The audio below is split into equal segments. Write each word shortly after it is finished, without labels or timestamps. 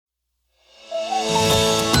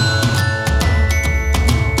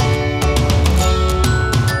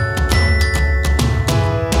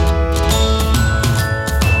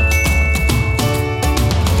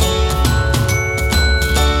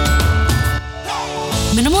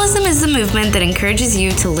Minimalism is the movement that encourages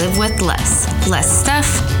you to live with less. Less stuff,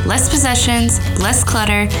 less possessions, less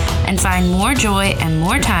clutter, and find more joy and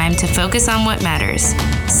more time to focus on what matters.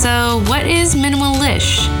 So, what is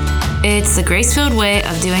minimalish? It's the grace-filled way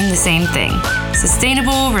of doing the same thing.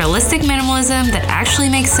 Sustainable, realistic minimalism that actually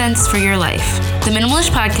makes sense for your life. The Minimalish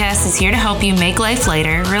Podcast is here to help you make life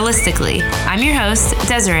lighter, realistically. I'm your host,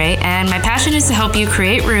 Desiree, and my passion is to help you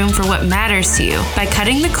create room for what matters to you by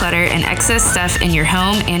cutting the clutter and excess stuff in your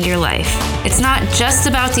home and your life. It's not just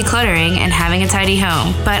about decluttering and having a tidy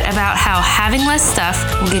home, but about how having less stuff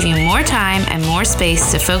will give you more time and more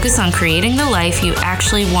space to focus on creating the life you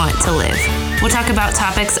actually want to live. We'll talk about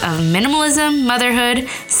topics of minimalism, motherhood,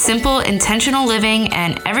 simple, intentional living,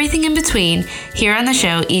 and everything in between here on the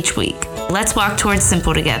show each week. Let's walk towards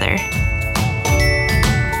simple together.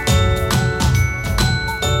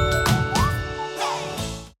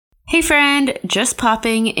 Hey friend, just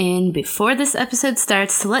popping in before this episode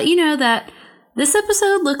starts to let you know that this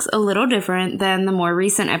episode looks a little different than the more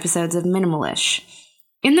recent episodes of Minimalish.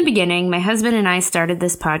 In the beginning, my husband and I started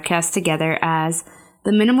this podcast together as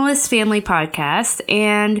the Minimalist Family Podcast,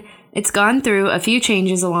 and it's gone through a few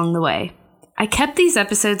changes along the way. I kept these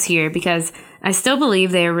episodes here because I still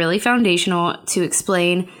believe they are really foundational to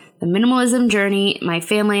explain the minimalism journey my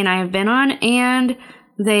family and I have been on, and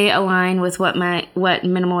they align with what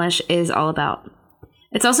Minimalish is all about.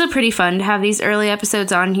 It's also pretty fun to have these early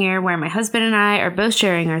episodes on here where my husband and I are both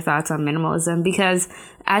sharing our thoughts on minimalism because,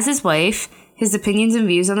 as his wife, his opinions and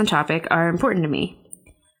views on the topic are important to me.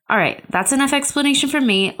 All right, that's enough explanation from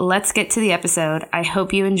me. Let's get to the episode. I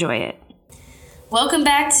hope you enjoy it. Welcome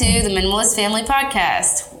back to the Minimalist Family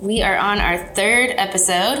Podcast. We are on our third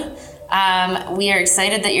episode. We are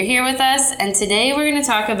excited that you're here with us, and today we're going to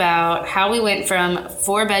talk about how we went from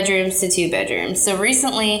 4 bedrooms to 2 bedrooms. So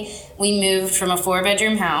recently, we moved from a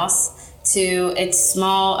 4-bedroom house to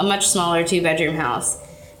a much smaller 2-bedroom house.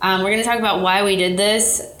 We're going to talk about why we did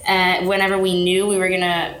this whenever we knew we were going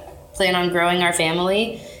to plan on growing our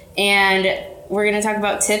family. And we're going to talk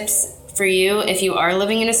about tips for you if you are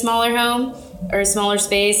living in a smaller home or a smaller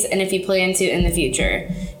space, and if you plan to in the future.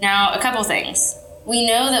 Now, a couple things. We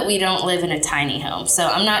know that we don't live in a tiny home, so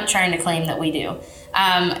I'm not trying to claim that we do.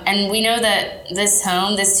 And we know that this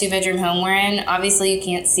 2-bedroom home we're in, obviously you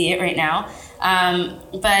can't see it right now,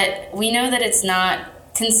 but we know that it's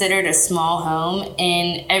not considered a small home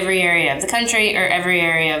in every area of the country or every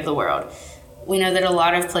area of the world. We know that a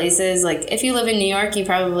lot of places, like if you live in New York, you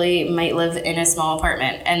probably might live in a small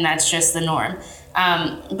apartment, and that's just the norm.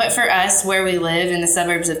 But for us, where we live in the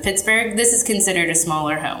suburbs of Pittsburgh, this is considered a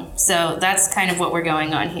smaller home. So that's kind of what we're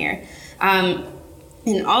going on here.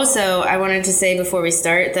 And also, I wanted to say before we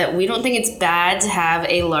start that we don't think it's bad to have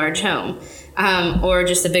a large home or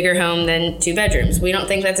just a bigger home than 2 bedrooms. We don't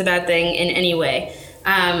think that's a bad thing in any way.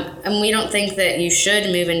 And we don't think that you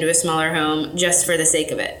should move into a smaller home just for the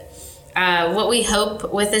sake of it. What we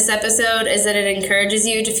hope with this episode is that it encourages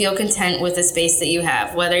you to feel content with the space that you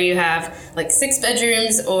have, whether you have like 6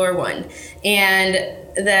 bedrooms or 1, and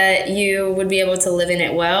that you would be able to live in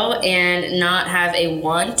it well and not have a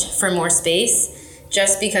want for more space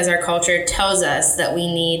just because our culture tells us that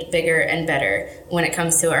we need bigger and better when it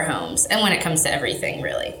comes to our homes and when it comes to everything,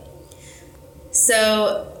 really.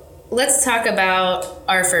 So let's talk about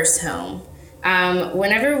our first home.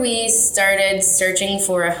 Whenever we started searching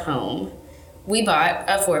for a home, we bought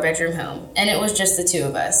a 4-bedroom home, and it was just the 2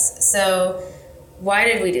 of us. So why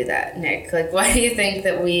did we do that, Nick? Like, why do you think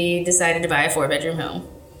that we decided to buy a 4-bedroom home?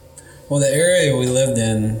 Well, the area we lived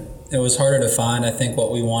in, it was harder to find, I think,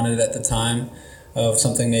 what we wanted at the time of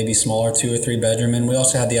something maybe smaller, 2 or 3 bedroom. And we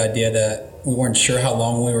also had the idea that we weren't sure how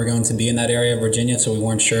long we were going to be in that area of Virginia, so we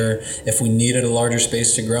weren't sure if we needed a larger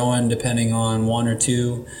space to grow in, depending on 1 or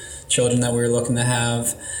 2 children that we were looking to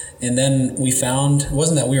have. And then we found, it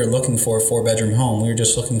wasn't that we were looking for a 4-bedroom home, we were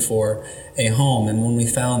just looking for a home. And when we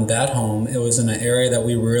found that home, it was in an area that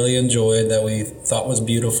we really enjoyed, that we thought was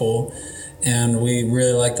beautiful, and we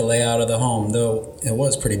really liked the layout of the home, though it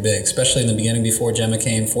was pretty big, especially in the beginning before Gemma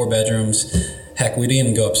came. 4 bedrooms, heck, we didn't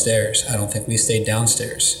even go upstairs. I don't think we stayed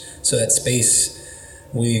downstairs. So that space,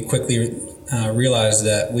 we quickly realized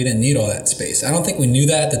that we didn't need all that space. I don't think we knew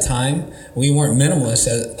that at the time. We weren't minimalist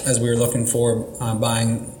as we were looking for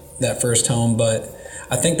buying that first home, but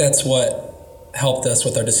I think that's what helped us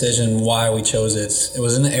with our decision why we chose it. It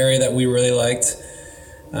was in an area that we really liked.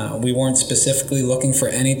 We weren't specifically looking for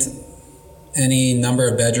any number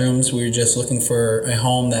of bedrooms. We were just looking for a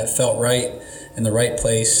home that felt right in the right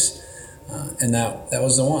place, and that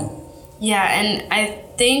was the one. Yeah, and I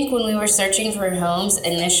think when we were searching for homes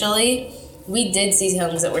initially, we did see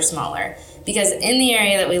homes that were smaller. because in the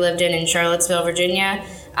area that we lived in Charlottesville, Virginia,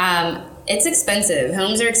 it's expensive.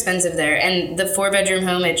 Homes are expensive there. And the 4-bedroom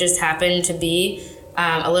home, it just happened to be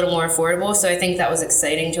a little more affordable. So I think that was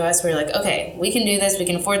exciting to us. We were like, okay, we can do this. We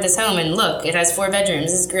can afford this home. And look, it has 4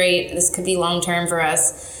 bedrooms. This is great. This could be long-term for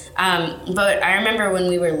us. But I remember when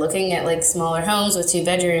we were looking at like smaller homes with 2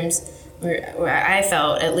 bedrooms, where I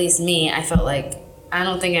felt, at least me, I felt like, I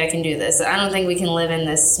don't think I can do this. I don't think we can live in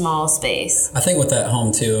this small space. I think with that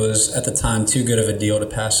home too, it was at the time too good of a deal to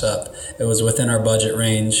pass up. It was within our budget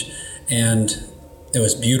range, and it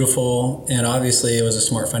was beautiful, and obviously it was a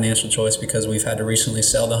smart financial choice because we've had to recently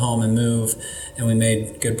sell the home and move, and we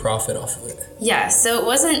made good profit off of it. Yeah, so it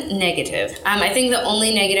wasn't negative. I think the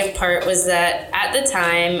only negative part was that at the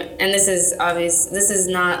time, and this is obvious, this is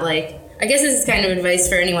not like, I guess this is kind of advice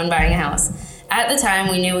for anyone buying a house. At the time,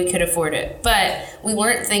 we knew we could afford it, but we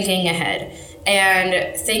weren't thinking ahead.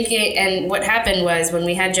 And what happened was when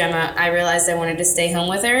we had Gemma, I realized I wanted to stay home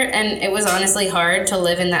with her, and it was honestly hard to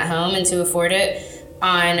live in that home and to afford it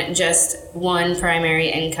on just one primary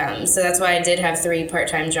income. So that's why I did have 3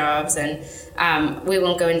 part-time jobs, and we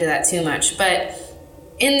won't go into that too much. But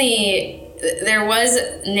there was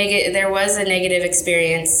a negative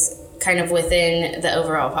experience kind of within the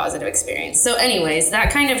overall positive experience. So anyways,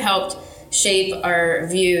 that kind of helped shape our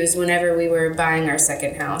views whenever we were buying our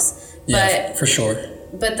second house. Yeah, for sure.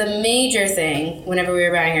 But the major thing, whenever we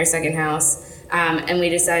were buying our second house, and we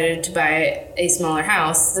decided to buy a smaller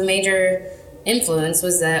house, the major influence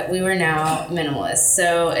was that we were now minimalists.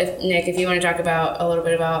 So Nick, if you want to talk about a little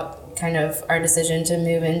bit about kind of our decision to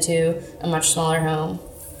move into a much smaller home.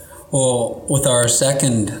 Well, with our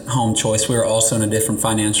second home choice, we were also in a different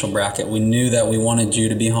financial bracket. We knew that we wanted you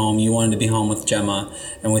to be home, you wanted to be home with Gemma,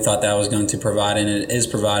 and we thought that was going to provide, and it is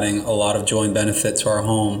providing, a lot of joy and benefit to our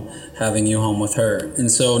home, having you home with her. And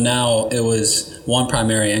so now it was 1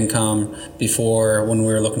 primary income. Before, when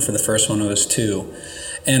we were looking for the first one, it was 2.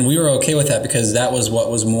 And we were okay with that because that was what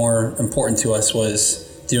was more important to us, was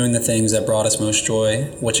doing the things that brought us most joy,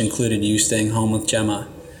 which included you staying home with Gemma.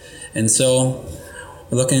 And so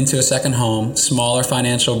we're looking into a second home, smaller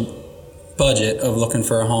financial budget of looking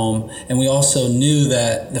for a home. And we also knew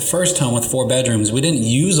that the first home with 4 bedrooms, we didn't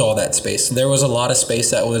use all that space. There was a lot of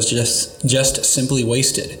space that was just simply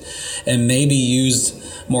wasted and maybe used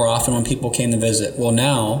more often when people came to visit. Well,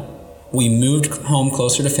 now we moved home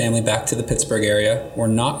closer to family, back to the Pittsburgh area. We're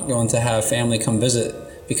not going to have family come visit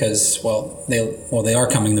because, they are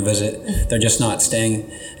coming to visit. They're just not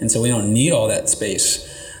staying. And so we don't need all that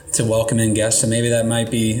space to welcome in guests. And maybe that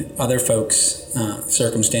might be other folks'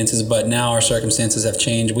 circumstances, but now our circumstances have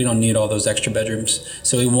changed. We don't need all those extra bedrooms.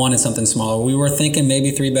 So we wanted something smaller. We were thinking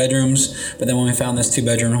maybe 3 bedrooms, but then when we found this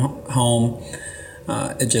 2-bedroom home,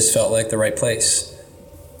 it just felt like the right place.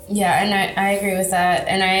 Yeah, and I agree with that.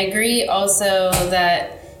 And I agree also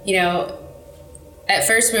that, at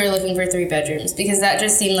first we were looking for 3 bedrooms because that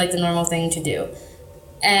just seemed like the normal thing to do.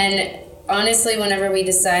 And honestly, whenever we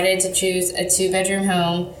decided to choose a 2-bedroom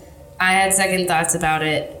home, I had second thoughts about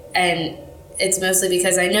it. And it's mostly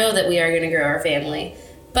because I know that we are going to grow our family.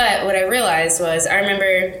 But what I realized was, I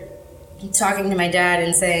remember talking to my dad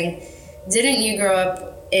and saying, didn't you grow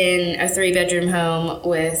up in a 3-bedroom home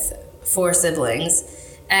with 4 siblings?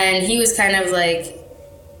 And he was kind of like,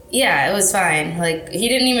 yeah, it was fine. Like, he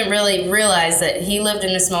didn't even really realize that he lived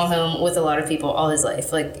in a small home with a lot of people all his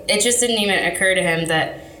life. Like, it just didn't even occur to him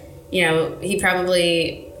that, he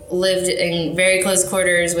probably lived in very close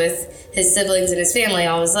quarters with his siblings and his family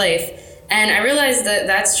all his life. And I realized that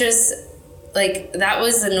that's just, like, that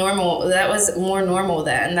was more normal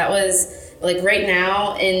then. That was, like, right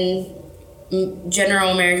now in general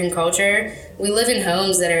American culture, we live in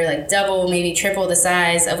homes that are like double, maybe triple the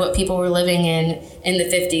size of what people were living in the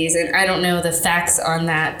 50s. And I don't know the facts on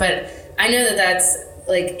that, but I know that that's,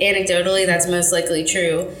 like, anecdotally, that's most likely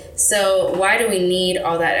true. So why do we need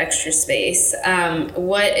all that extra space?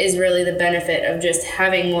 What is really the benefit of just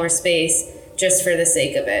having more space just for the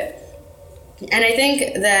sake of it? And I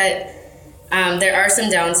think that there are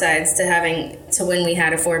some downsides to when we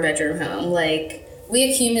had a 4-bedroom home. Like, we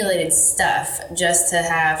accumulated stuff just to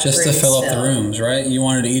fill up the rooms, right? You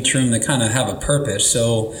wanted each room to kind of have a purpose.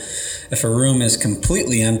 So if a room is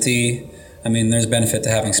completely empty, I mean, there's benefit to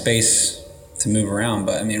having space to move around,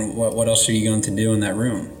 but I mean, what else are you going to do in that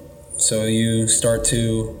room? So you start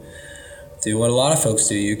to do what a lot of folks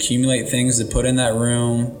do. You accumulate things to put in that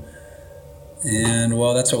room. And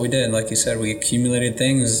well, that's what we did. Like you said, we accumulated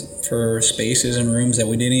things for spaces and rooms that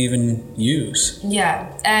we didn't even use.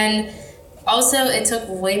 Yeah. And also, it took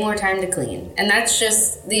way more time to clean, and that's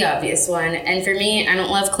just the obvious one. And for me, I don't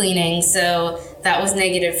love cleaning, so that was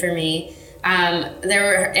negative for me. There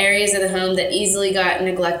were areas of the home that easily got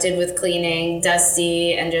neglected with cleaning,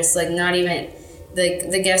 dusty, and just like not even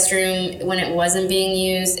the guest room when it wasn't being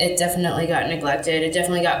used, it definitely got neglected. It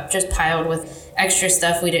definitely got just piled with extra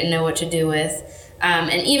stuff we didn't know what to do with.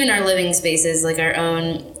 And even our living spaces, like our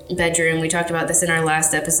own bedroom, we talked about this in our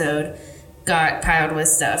last episode, got piled with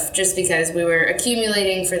stuff just because we were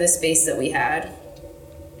accumulating for the space that we had.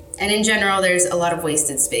 And in general, there's a lot of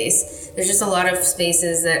wasted space. There's just a lot of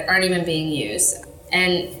spaces that aren't even being used.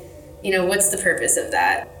 And, what's the purpose of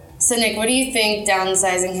that? So, Nick, what do you think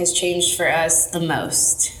downsizing has changed for us the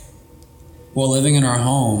most? Well, living in our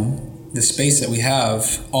home, the space that we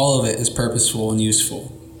have, all of it is purposeful and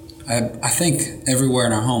useful. I think everywhere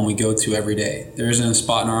in our home we go to every day, there isn't a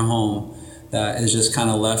spot in our home that is just kind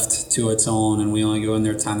of left to its own and we only go in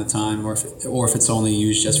there time to time, or if it's only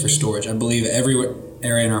used just for storage. I believe every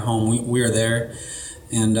area in our home, we are there.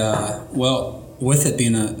 And, with it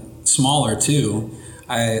being smaller too,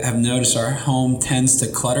 I have noticed our home tends to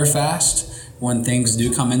clutter fast when things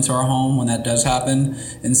do come into our home, when that does happen.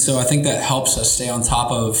 And so I think that helps us stay on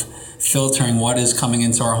top of filtering what is coming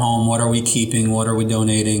into our home, what are we keeping, what are we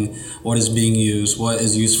donating, what is being used, what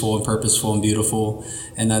is useful and purposeful and beautiful.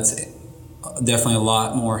 And that's definitely a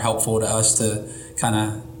lot more helpful to us to kind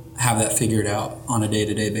of have that figured out on a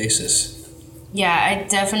day-to-day basis. Yeah, I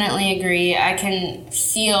definitely agree. I can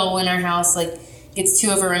feel when our house gets too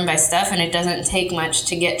overrun by stuff, and it doesn't take much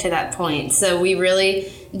to get to that point. So we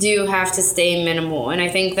really do have to stay minimal, and I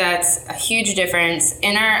think that's a huge difference.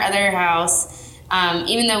 In our other house,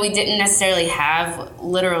 even though we didn't necessarily have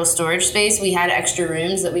literal storage space, we had extra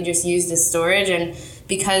rooms that we just used as storage, and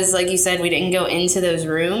because, like you said, we didn't go into those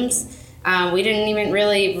rooms, we didn't even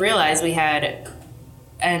really realize we had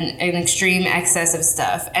an extreme excess of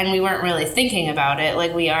stuff, and we weren't really thinking about it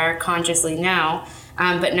like we are consciously now.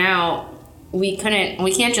 But now we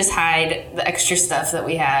can't just hide the extra stuff that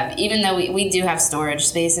we have, even though we do have storage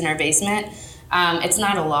space in our basement. It's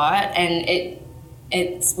not a lot, and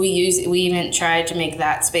we even tried to make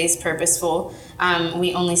that space purposeful.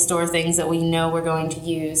 We only store things that we know we're going to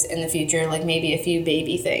use in the future, like maybe a few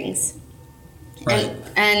baby things. Right.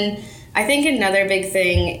 And I think another big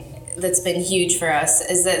thing that's been huge for us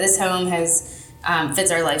is that this home has fits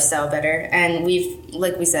our lifestyle better, and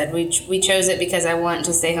like we said, we chose it because I want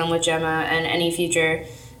to stay home with Gemma and any future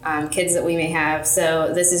kids that we may have.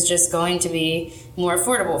 So this is just going to be more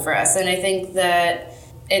affordable for us, and I think that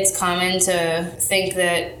it's common to think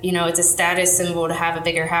that it's a status symbol to have a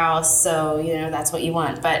bigger house, so that's what you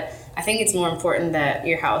want. But I think it's more important that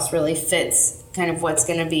your house really fits kind of what's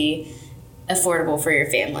going to be affordable for your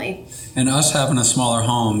family. And us having a smaller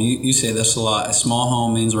home, you say this a lot, a small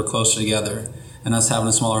home means we're closer together. And us having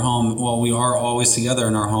a smaller home, well, we are always together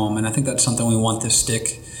in our home. And I think that's something we want to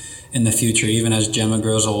stick in the future, even as Gemma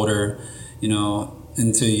grows older,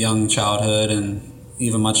 into young childhood and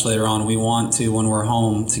even much later on. We want to, when we're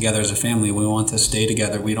home together as a family, we want to stay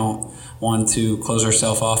together. We don't want to close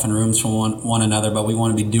ourselves off in rooms from one another, but we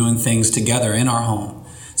want to be doing things together in our home.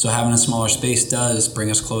 So having a smaller space does bring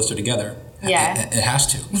us closer together. Yeah. It has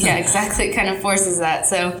to. Yeah, exactly. It kind of forces that.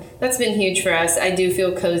 So that's been huge for us. I do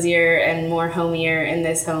feel cozier and more homier in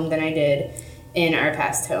this home than I did in our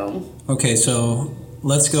past home. Okay, so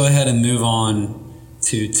let's go ahead and move on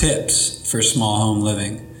to tips for small home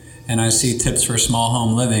living. And I see tips for small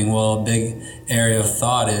home living. Well, a big area of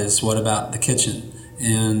thought is, what about the kitchen?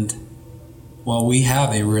 And, well, we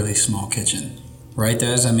have a really small kitchen. Right,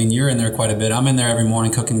 Des? I mean, you're in there quite a bit. I'm in there every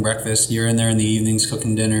morning cooking breakfast. You're in there in the evenings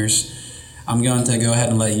cooking dinners. I'm going to go ahead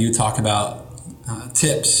and let you talk about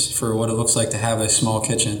tips for what it looks like to have a small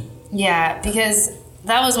kitchen. Yeah, because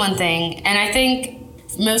that was one thing. And I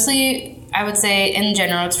think mostly, I would say in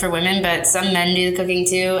general, it's for women, but some men do the cooking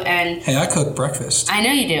too. And hey, I cook breakfast. I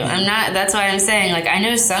know you do. That's why I'm saying, I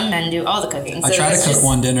know some men do all the cooking. So I try to cook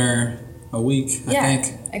one dinner a week, I think.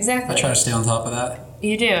 Yeah, exactly. I try to stay on top of that.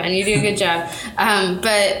 You do, and you do a good job.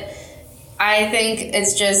 But I think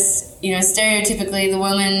it's just, stereotypically the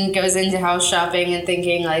woman goes into house shopping and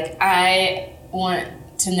thinking, I want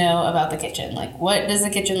to know about the kitchen. What does the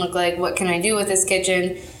kitchen look like? What can I do with this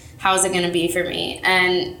kitchen? How is it going to be for me?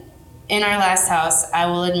 And in our last house, I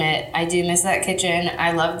will admit, I do miss that kitchen.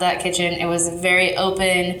 I loved that kitchen. It was very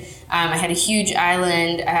open. I had a huge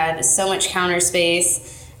island. I had so much counter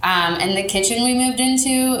space. And the kitchen we moved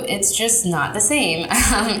into, it's just not the same.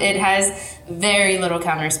 It has very little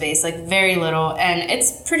counter space, very little, and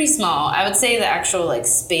it's pretty small. I would say the actual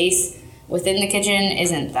space within the kitchen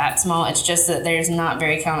isn't that small. It's just that there's not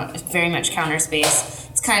very much counter space.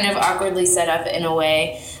 It's kind of awkwardly set up in a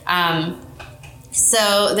way.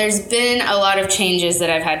 So there's been a lot of changes that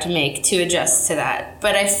I've had to make to adjust to that.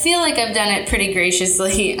 But I feel like I've done it pretty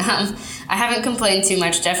graciously. I haven't complained too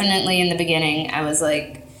much. Definitely in the beginning, I was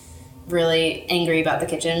like really angry about the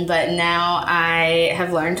kitchen. But now I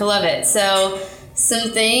have learned to love it. So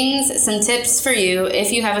some tips for you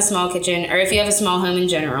if you have a small kitchen or if you have a small home in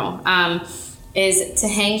general, is to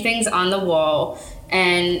hang things on the wall.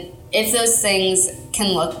 And if those things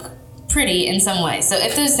can look pretty in some way. So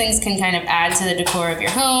if those things can kind of add to the decor of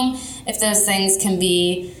your home, if those things can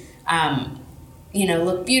be,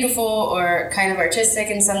 look beautiful or kind of artistic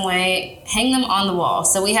in some way, hang them on the wall.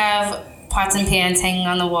 So we have pots and pans hanging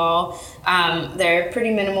on the wall. They're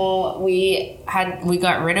pretty minimal. We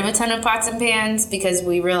got rid of a ton of pots and pans because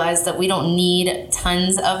we realized that we don't need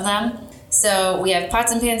tons of them. So we have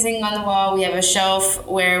pots and pans hanging on the wall. We have a shelf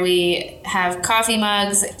where we have coffee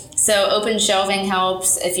mugs. So open shelving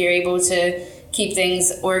helps if you're able to keep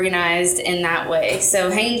things organized in that way.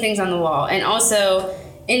 So hanging things on the wall. And also,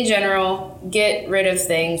 in general, get rid of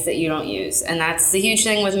things that you don't use. And that's the huge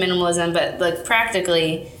thing with minimalism. But like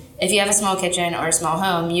practically, if you have a small kitchen or a small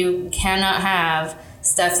home, you cannot have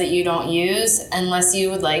stuff that you don't use unless you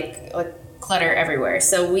would like clutter everywhere.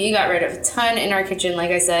 So we got rid of a ton in our kitchen,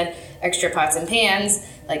 like I said, extra pots and pans.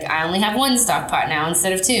 Like I only have 1 stock pot now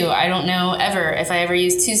instead of 2. I don't know ever if I ever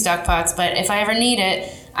use 2 stock pots, but if I ever need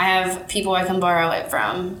it, I have people I can borrow it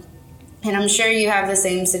from. And I'm sure you have the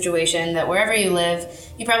same situation that wherever you live,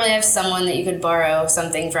 you probably have someone that you could borrow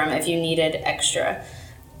something from if you needed extra.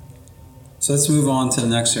 So let's move on to the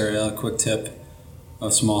next area, a quick tip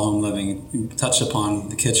of small home living. You touched upon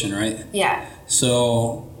the kitchen, right? Yeah.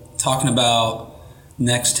 So talking about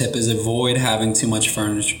next tip is avoid having too much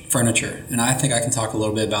furniture. And I think I can talk a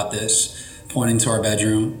little bit about this, pointing to our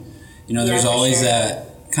bedroom. There's always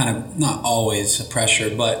that kind of, not always a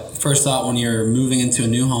pressure, but first thought when you're moving into a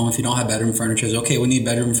new home, if you don't have bedroom furniture, is okay, we need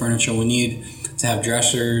bedroom furniture. We need to have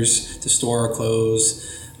dressers to store our clothes.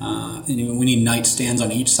 We need nightstands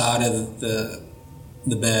on each side of the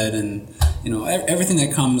bed, and everything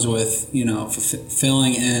that comes with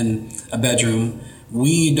filling in a bedroom.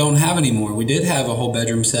 We don't have anymore. We did have a whole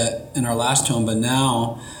bedroom set in our last home, but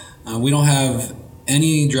now we don't have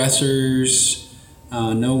any dressers,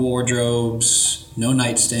 no wardrobes, no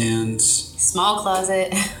nightstands. Small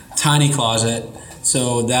closet. Tiny closet.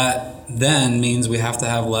 So that then means we have to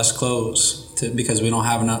have less clothes because we don't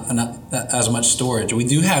have enough as much storage. We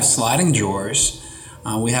do have sliding drawers.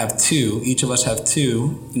 We have 2. Each of us have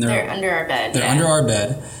 2. And they're under our bed. They're under our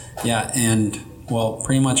bed. Yeah, and well,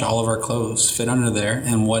 pretty much all of our clothes fit under there,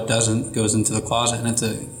 and what doesn't goes into the closet, and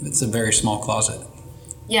it's a very small closet.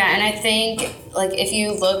 Yeah, and I think like if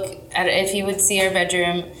you would see our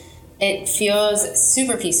bedroom, it feels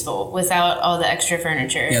super peaceful without all the extra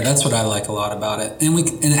furniture. Yeah, that's what I like a lot about it, and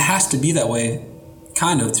it has to be that way,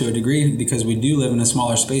 kind of to a degree, because we do live in a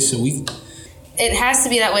smaller space, so It has to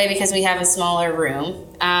be that way because we have a smaller room.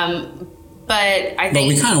 But I think... But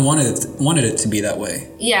we kind of wanted it to be that way.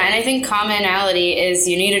 Yeah, and I think commonality is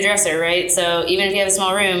you need a dresser, right? So even if you have a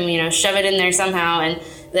small room, shove it in there somehow, and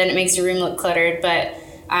then it makes your room look cluttered. But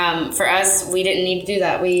for us, we didn't need to do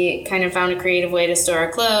that. We kind of found a creative way to store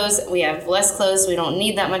our clothes. We have less clothes. We don't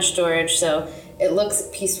need that much storage, so it looks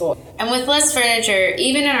peaceful. And with less furniture,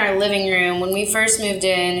 even in our living room, when we first moved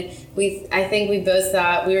in, I think we both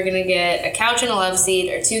thought we were going to get a couch and a love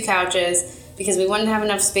seat or 2 couches, because we wouldn't have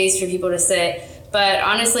enough space for people to sit. But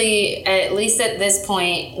honestly, at least at this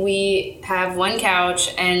point, we have 1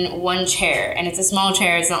 couch and 1 chair. And it's a small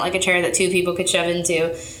chair. It's not like a chair that 2 people could shove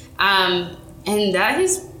into. And that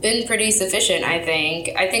has been pretty sufficient, I think.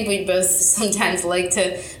 I think we'd both sometimes like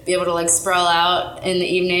to be able to sprawl out in the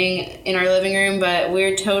evening in our living room. But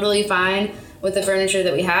we're totally fine with the furniture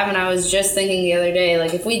that we have. And I was just thinking the other day,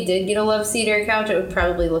 if we did get a love seat or a couch, it would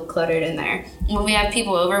probably look cluttered in there. When we have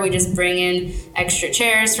people over, we just bring in extra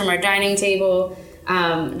chairs from our dining table.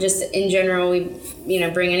 Just in general, we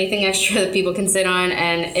bring anything extra that people can sit on,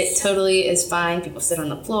 and it totally is fine. People sit on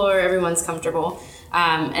the floor, everyone's comfortable,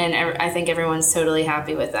 and I think everyone's totally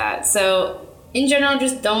happy with that. So in general,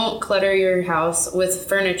 just don't clutter your house with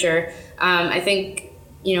furniture. I think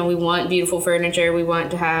we want beautiful furniture. We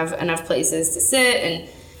want to have enough places to sit,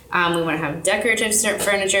 and we want to have decorative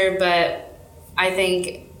furniture. But I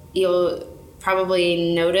think you'll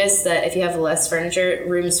probably notice that if you have less furniture,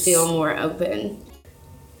 rooms feel more open.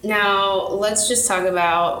 Now, let's just talk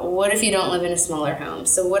about what if you don't live in a smaller home.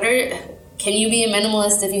 So can you be a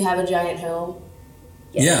minimalist if you have a giant home?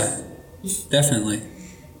 Yes. Yeah, definitely.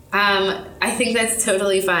 I think that's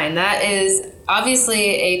totally fine. That is obviously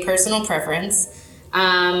a personal preference.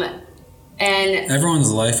 And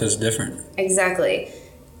everyone's life is different. Exactly.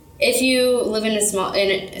 if you live in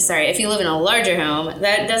if you live in a larger home,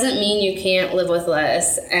 that doesn't mean you can't live with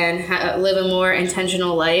less and live a more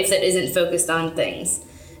intentional life that isn't focused on things.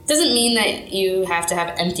 It doesn't mean that you have to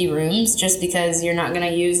have empty rooms just because you're not going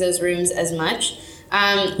to use those rooms as much.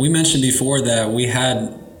 We mentioned before that we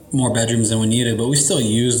had more bedrooms than we needed, but we still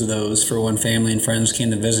used those for when family and friends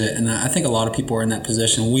came to visit. And I think a lot of people are in that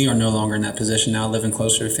position. We are no longer in that position now, living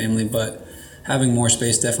closer to family, but having more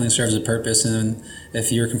space definitely serves a purpose. And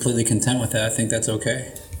if you're completely content with that, I think that's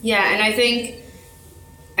okay. Yeah, and I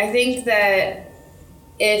think that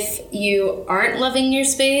if you aren't loving your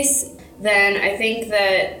space, then I think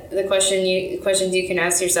that the questions you can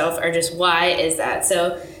ask yourself are just, why is that?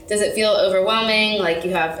 So does it feel overwhelming, like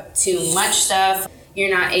you have too much stuff?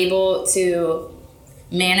 You're not able to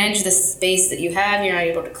manage the space that you have, you're not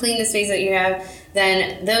able to clean the space that you have,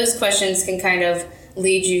 then those questions can kind of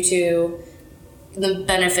lead you to the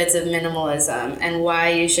benefits of minimalism and why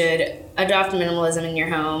you should adopt minimalism in your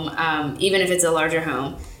home, even if it's a larger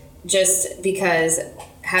home, just because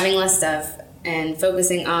having less stuff and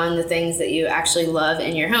focusing on the things that you actually love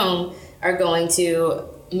in your home are going to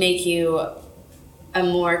make you a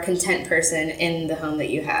more content person in the home that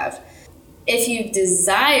you have. If you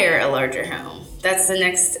desire a larger home, that's the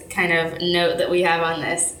next kind of note that we have on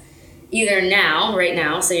this. Either now, right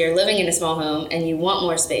now, so you're living in a small home and you want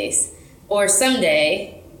more space, or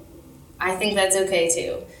someday, I think that's okay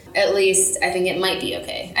too. At least I think it might be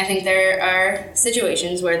okay. I think there are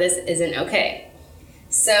situations where this isn't okay.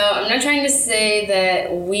 So I'm not trying to say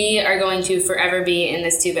that we are going to forever be in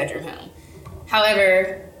this 2-bedroom home.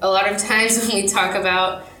 However, a lot of times when we talk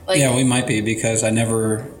about yeah, we might be, because I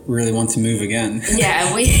never really want to move again.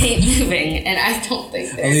 Yeah, we hate moving, and I don't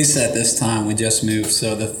think at least at this time, we just moved.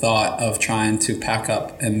 So the thought of trying to pack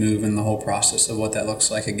up and move and the whole process of what that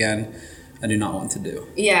looks like again, I do not want to do.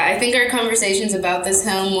 Yeah, I think our conversations about this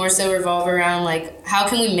home more so revolve around, like, how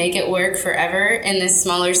can we make it work forever in this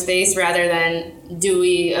smaller space rather than do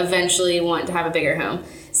we eventually want to have a bigger home?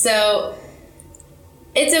 So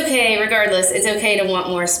it's okay, regardless, it's okay to want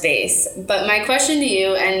more space. But my question to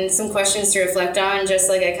you, and some questions to reflect on, just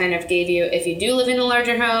like I kind of gave you if you do live in a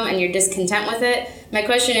larger home and you're discontent with it, my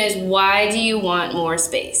question is, why do you want more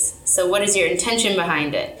space? So what is your intention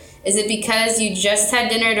behind it? Is it because you just had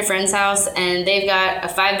dinner at a friend's house and they've got a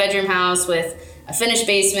 5-bedroom house with a finished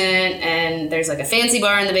basement and there's like a fancy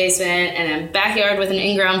bar in the basement and a backyard with an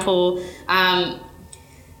in-ground pool?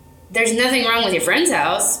 There's nothing wrong with your friend's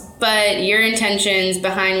house, but your intentions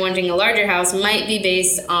behind wanting a larger house might be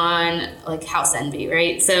based on like house envy,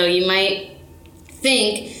 right? So you might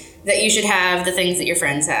think that you should have the things that your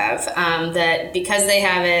friends have, that because they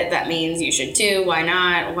have it, that means you should too. Why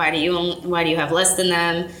not? Why do you have less than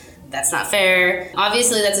them? That's not fair.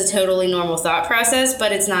 Obviously, that's a totally normal thought process,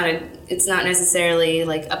 but it's not necessarily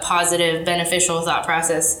like a positive, beneficial thought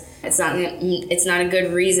process. It's not a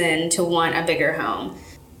good reason to want a bigger home.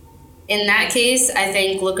 In that case, I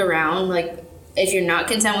think look around. Like, if you're not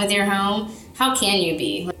content with your home, how can you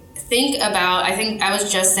be? I think I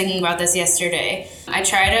was just thinking about this yesterday. I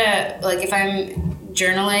try to, like, if I'm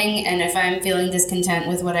journaling and if I'm feeling discontent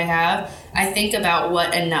with what I have, I think about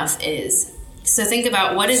what enough is. So think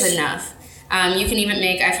about what is enough. You can even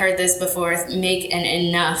I've heard this before, make an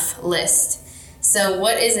enough list. So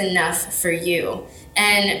what is enough for you?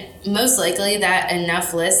 And most likely that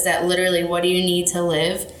enough list, that literally what do you need to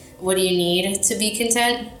live? What do you need to be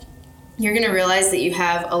content? You're going to realize that you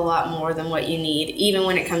have a lot more than what you need, even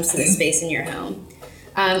when it comes to the space in your home.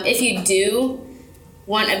 If you do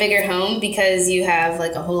want a bigger home because you have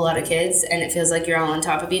like a whole lot of kids and it feels like you're all on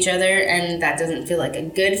top of each other and that doesn't feel like a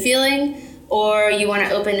good feeling, or you want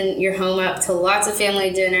to open your home up to lots of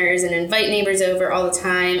family dinners and invite neighbors over all the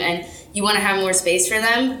time and you want to have more space for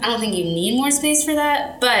them, I don't think you need more space for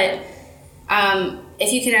that, but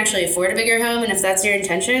if you can actually afford a bigger home and if that's your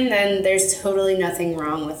intention, then there's totally nothing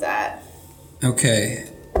wrong with that. Okay,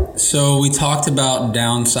 so we talked about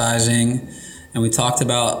downsizing and we talked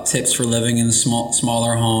about tips for living in a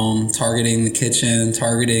smaller home, targeting the kitchen,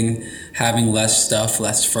 targeting having less stuff,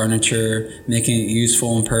 less furniture, making it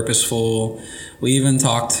useful and purposeful. We even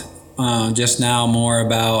talked just now more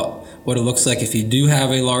about what it looks like if you do have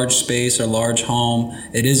a large space or large home.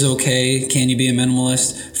 It is okay. Can you be a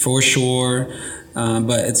minimalist? For sure.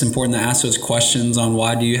 But it's important to ask those questions on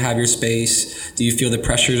why do you have your space? Do you feel the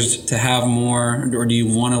pressures to have more, or do you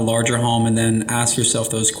want a larger home? And then ask yourself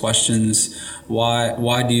those questions.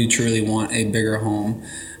 Why do you truly want a bigger home?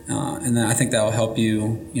 And then I think that will help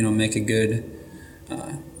you, make a good,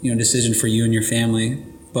 decision for you and your family.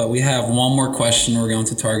 But we have one more question we're going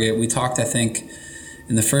to target. We talked, I think,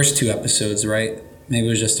 in the first 2 episodes, right? Maybe it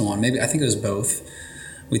was just the one. Maybe I think it was both.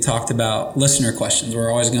 we talked about listener questions. We're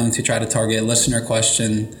always going to try to target a listener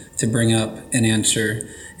question to bring up an answer.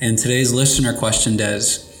 And today's listener question, Des,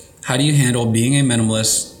 how do you handle being a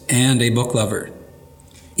minimalist and a book lover?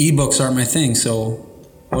 Ebooks aren't my thing, so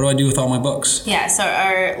what do I do with all my books? Yeah, so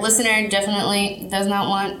our listener definitely does not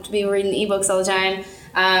want to be reading ebooks all the time.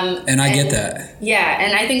 And I get that. Yeah,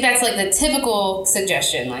 and I think that's like the typical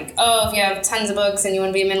suggestion. Like, oh, if you have tons of books and you want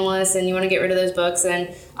to be a minimalist and you want to get rid of those books,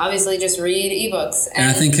 then obviously just read ebooks. And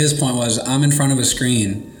I think his point was, I'm in front of a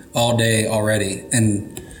screen all day already.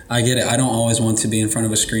 And I get it. I don't always want to be in front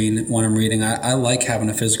of a screen when I'm reading. I like having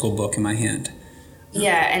a physical book in my hand.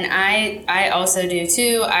 Yeah, and I also do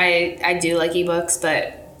too. I do like ebooks,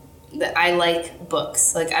 but I like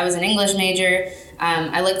books. Like, I was an English major.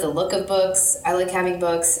 I like the look of books. I like having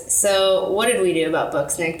books. So what did we do about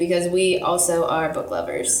books, Nick? Because we also are book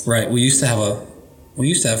lovers. Right. We used to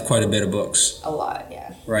have quite a bit of books. A lot,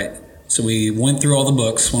 yeah. Right. So we went through all the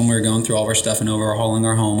books when we were going through all of our stuff and overhauling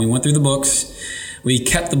our home. We went through the books. We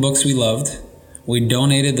kept the books we loved. We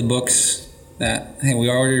donated the books that, hey, we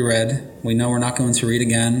already read. We know we're not going to read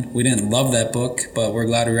again. We didn't love that book, but we're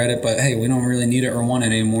glad we read it. But, hey, we don't really need it or want it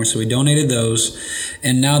anymore, so we donated those.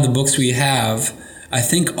 And now the books we have, I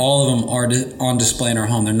think all of them are on display in our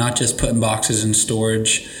home. They're not just put in boxes in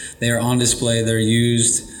storage. They are on display. They're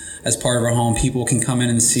used as part of our home. People can come in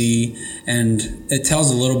and see, and it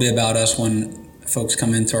tells a little bit about us when folks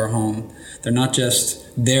come into our home. They're not just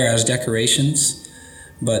there as decorations,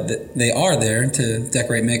 but they are there to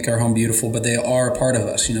decorate, make our home beautiful, but they are a part of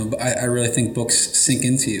us. I really think books sink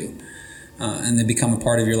into you, and they become a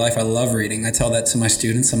part of your life. I love reading. I tell that to my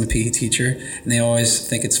students. I'm a PE teacher, and they always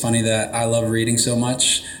think it's funny that I love reading so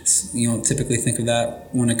much. You don't typically think of that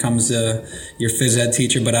when it comes to your phys ed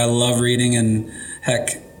teacher, but I love reading, and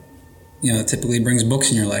heck, it typically brings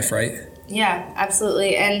books in your life, right? Yeah,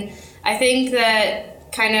 absolutely. And I think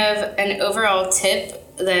that kind of an overall tip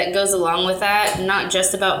that goes along with that, not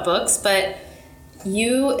just about books, but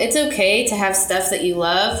it's okay to have stuff that you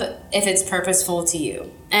love if it's purposeful to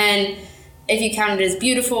you. And if you count it as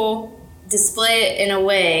beautiful, display it in a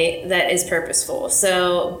way that is purposeful.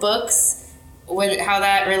 So books, how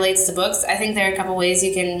that relates to books, I think there are a couple ways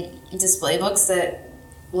you can display books that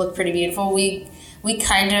look pretty beautiful. We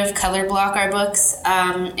kind of color block our books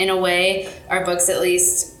in a way. Our books, at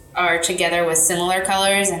least, are together with similar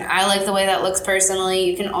colors, and I like the way that looks personally.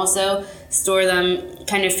 You can also store them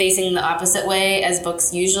kind of facing the opposite way as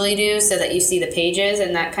books usually do, so that you see the pages,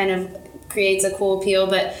 and that kind of creates a cool appeal.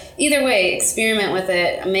 But either way, experiment with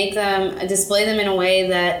it. Display them in a way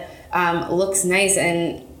that looks nice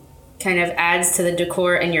and kind of adds to the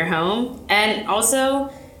decor in your home. And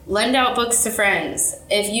also, lend out books to friends.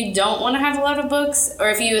 If you don't want to have a lot of books, or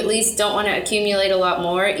if you at least don't want to accumulate a lot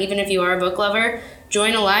more, even if you are a book lover,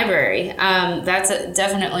 join a library. That's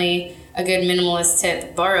definitely a good minimalist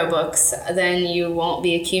tip. Borrow books, then you won't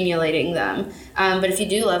be accumulating them. But if you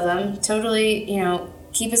do love them, totally,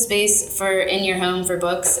 keep a space in your home for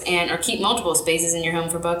books, or keep multiple spaces in your home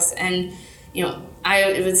for books. And,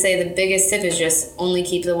 I would say the biggest tip is just only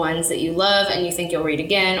keep the ones that you love and you think you'll read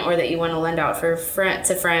again, or that you want to lend out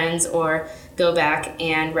to friends, or go back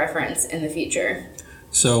and reference in the future.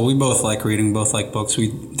 So we both like reading, both like books. We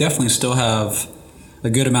definitely still have a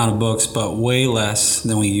good amount of books, but way less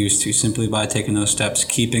than we used to, simply by taking those steps,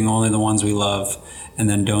 keeping only the ones we love, and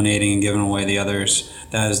then donating and giving away the others.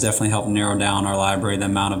 That has definitely helped narrow down our library, the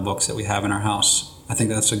amount of books that we have in our house. I think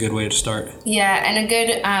that's a good way to start. Yeah, and a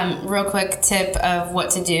good real quick tip of what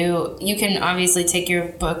to do. You can obviously take your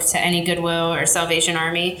book to any Goodwill or Salvation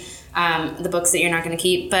Army, the books that you're not going to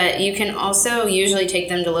keep, but you can also usually take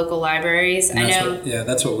them to local libraries.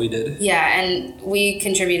 That's what we did. Yeah, and we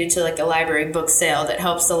contributed to like a library book sale that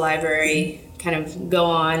helps the library kind of go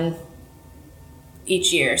on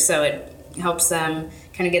each year, so it helps them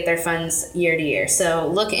kind of get their funds year to year. So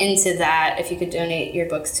look into that, if you could donate your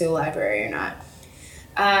books to a library or not.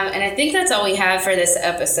 And I think that's all we have for this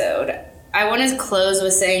episode. I want to close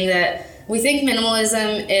with saying that we think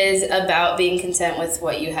minimalism is about being content with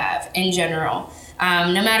what you have in general,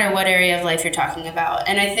 no matter what area of life you're talking about.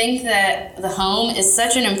 And I think that the home is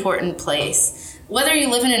such an important place. Whether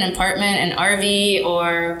you live in an apartment, an RV,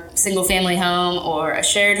 or single family home, or a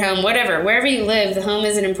shared home, wherever you live, the home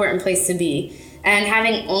is an important place to be. And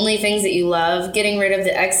having only things that you love, getting rid of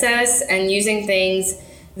the excess, and using things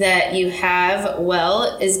that you have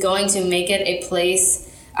is going to make it a place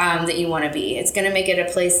that you want to be. It's going to make it a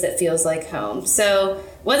place that feels like home. So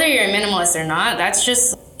whether you're a minimalist or not, that's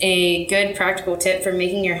just a good practical tip for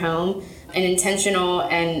making your home an intentional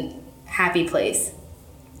and happy place.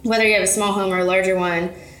 whether you have a small home or a larger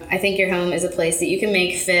one, I think your home is a place that you can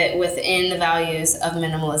make fit within the values of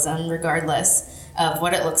minimalism, regardless of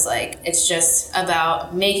what it looks like. It's just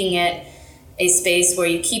about making it a space where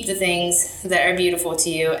you keep the things that are beautiful to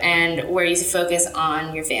you and where you focus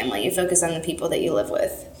on your family. You focus on the people that you live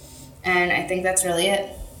with. And I think that's really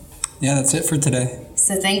it. Yeah, that's it for today.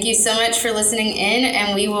 So thank you so much for listening in,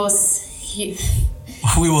 and we will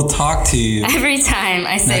We will talk to you. Every time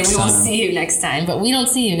I say we will time. see you next time, but we don't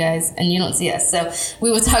see you guys, and you don't see us. So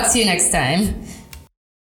we will talk to you next time.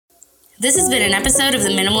 This has been an episode of the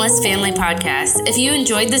Minimalist Family Podcast. If you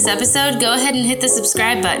enjoyed this episode, go ahead and hit the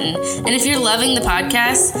subscribe button. And if you're loving the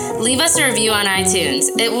podcast, leave us a review on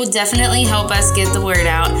iTunes. It will definitely help us get the word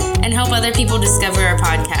out and help other people discover our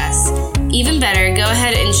podcast. Even better, go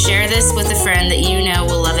ahead and share this with a friend that you know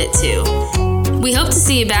will love it too. We hope to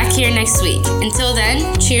see you back here next week. Until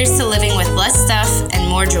then, cheers to living with less stuff and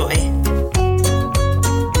more joy.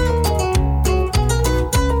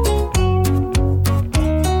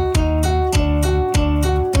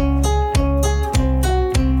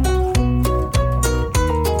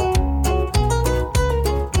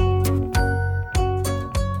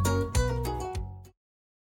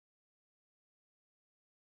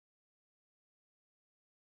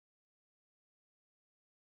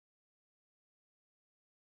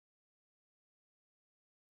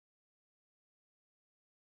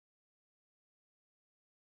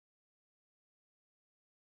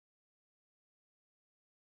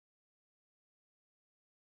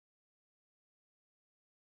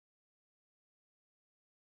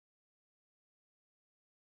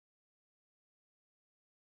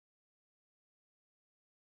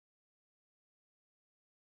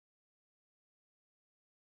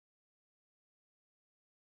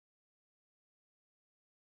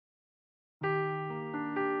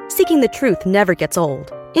 Seeking the truth never gets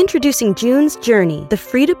old. Introducing June's Journey, the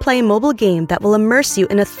free-to-play mobile game that will immerse you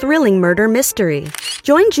in a thrilling murder mystery.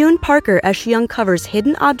 Join June Parker as she uncovers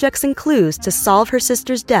hidden objects and clues to solve her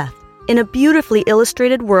sister's death in a beautifully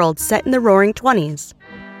illustrated world set in the Roaring '20s.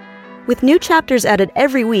 With new chapters added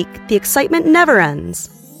every week, the excitement never ends.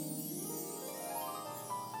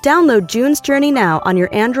 Download June's Journey now on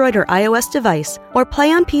your Android or iOS device, or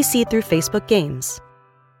play on PC through Facebook Games.